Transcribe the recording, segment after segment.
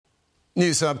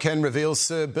Newshub can reveal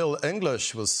Sir Bill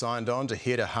English was signed on to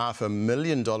head a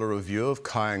 $500,000 review of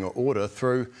Kainga Ora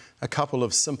through a couple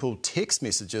of simple text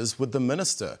messages with the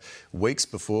minister, weeks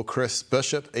before Chris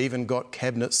Bishop even got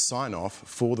cabinet sign-off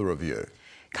for the review.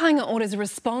 Kainga Ora's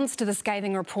response to the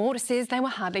scathing report says they were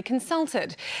hardly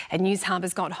consulted. And Newshub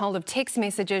has got hold of text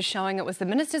messages showing it was the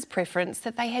minister's preference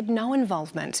that they had no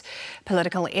involvement.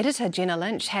 Political editor Jenna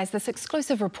Lynch has this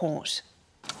exclusive report.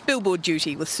 Billboard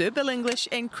duty with Sir Bill English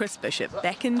and Chris Bishop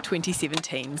back in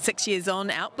 2017. 6 years on,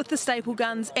 out with the staple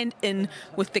guns and in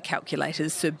with the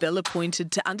calculators. Sir Bill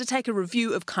appointed to undertake a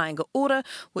review of Kainga Ora,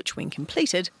 which when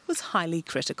completed was highly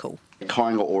critical.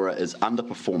 Kainga Ora is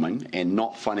underperforming and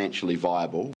not financially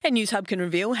viable. And Newshub can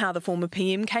reveal how the former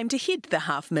PM came to head the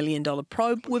 $500,000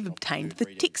 probe. We've obtained the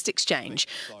text exchange.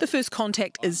 The first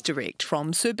contact is direct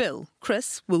from Sir Bill.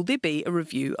 Chris, will there be a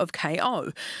review of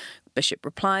KO? Bishop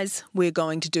replies, we're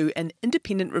going to do an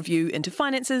independent review into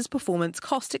finances, performance,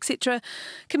 cost, etc.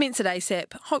 Commence at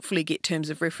ASAP, hopefully get terms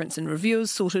of reference and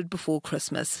reviews sorted before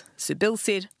Christmas. Sir Bill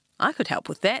said, I could help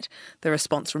with that. The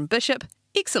response from Bishop,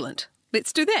 excellent.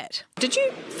 Let's do that. Did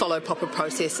you follow proper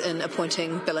process in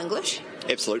appointing Bill English?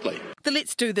 Absolutely. The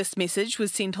Let's Do This message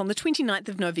was sent on the 29th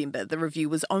of November. The review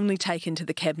was only taken to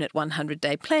the Cabinet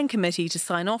 100-day Plan Committee to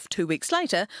sign off 2 weeks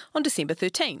later on December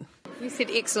 13. You said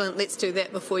excellent, let's do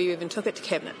that before you even took it to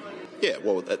Cabinet. Yeah,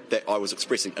 well, I was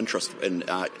expressing interest in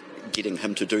getting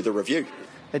him to do the review.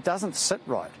 It doesn't sit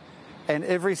right, and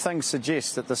everything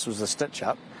suggests that this was a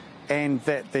stitch-up and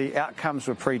that the outcomes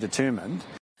were predetermined.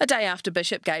 A day after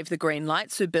Bishop gave the green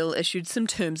light, Sir Bill issued some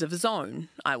terms of his own.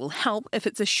 I will help if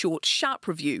it's a short, sharp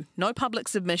review, no public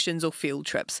submissions or field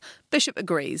trips. Bishop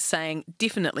agrees, saying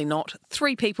definitely not.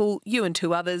 3 people, you and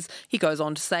 2 others. He goes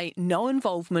on to say no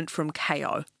involvement from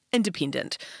KO.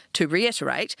 Independent. To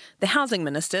reiterate, the Housing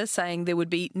Minister saying there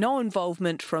would be no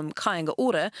involvement from Kainga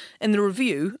Ora in the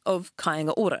review of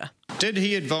Kainga Ora. Did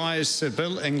he advise Sir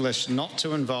Bill English not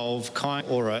to involve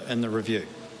Kainga Ora in the review?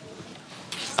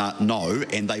 No,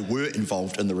 and they were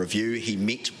involved in the review. He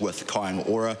met with Kainga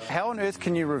Ora. How on earth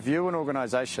can you review an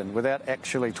organisation without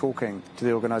actually talking to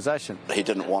the organisation? He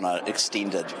didn't want an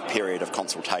extended period of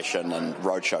consultation and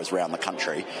roadshows around the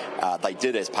country. They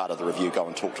did, as part of the review, go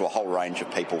and talk to a whole range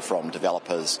of people, from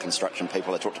developers, construction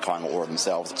people. They talked to Kainga Ora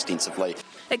themselves extensively.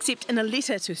 Except in a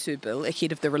letter to Sir Bill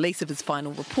ahead of the release of his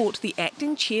final report, the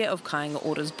acting chair of Kainga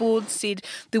Ora's board said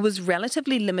there was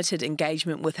relatively limited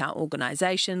engagement with our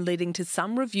organisation, leading to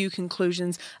some review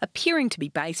conclusions appearing to be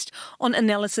based on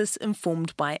analysis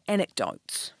informed by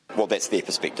anecdotes. Well, that's their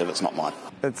perspective, it's not mine.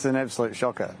 It's an absolute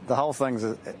shocker. The whole thing's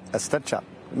a stitch-up,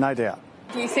 no doubt.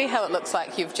 Do you see how it looks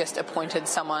like you've just appointed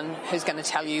someone who's going to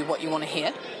tell you what you want to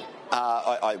hear?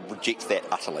 I reject that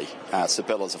utterly. Sir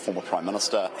Bill is a former Prime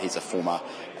Minister. He's a former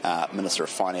Minister of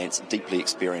Finance, deeply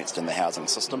experienced in the housing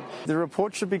system. The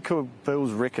report should be called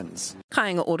Bill's Reckons.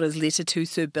 Kainga Ora's letter to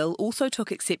Sir Bill also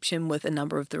took exception with a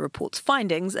number of the report's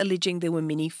findings, alleging there were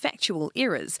many factual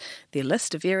errors. Their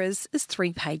list of errors is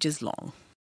 3 pages long.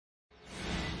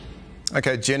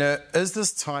 OK, Jenna, is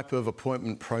this type of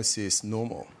appointment process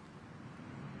normal?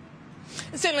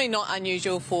 It's certainly not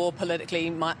unusual for politically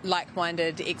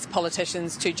like-minded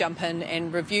ex-politicians to jump in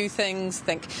and review things.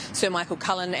 Think Sir Michael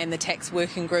Cullen and the tax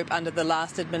working group under the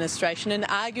last administration. And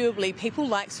arguably, people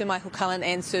like Sir Michael Cullen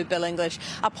and Sir Bill English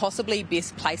are possibly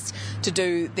best placed to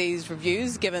do these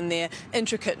reviews, given their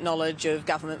intricate knowledge of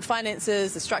government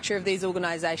finances, the structure of these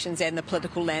organisations and the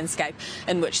political landscape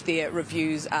in which their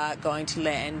reviews are going to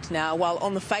land. Now, while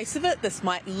on the face of it, this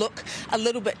might look a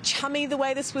little bit chummy the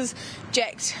way this was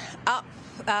jacked up,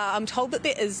 I'm told that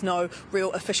there is no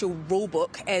real official rule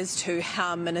book as to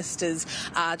how ministers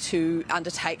are to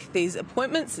undertake these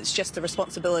appointments. It's just the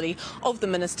responsibility of the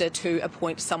minister to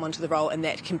appoint someone to the role, and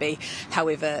that can be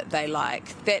however they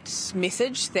like. That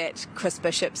message that Chris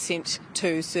Bishop sent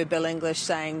to Sir Bill English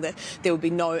saying that there would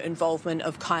be no involvement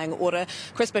of Kainga Ora,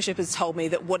 Chris Bishop has told me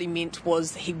that what he meant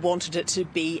was he wanted it to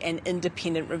be an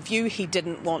independent review. He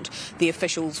didn't want the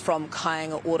officials from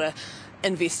Kainga Ora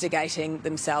investigating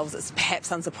themselves. It's perhaps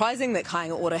unsurprising that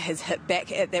Kainga Ora has hit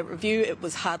back at that review. It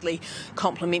was hardly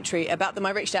complimentary about them.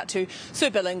 I reached out to Sir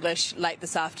Bill English late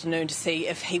this afternoon to see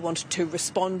if he wanted to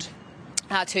respond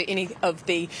to any of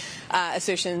the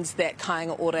assertions that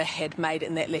Kainga Ora had made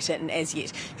in that letter, and as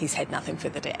yet he's had nothing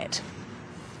further to add.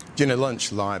 Jenna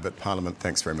Lynch, live at Parliament.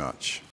 Thanks very much.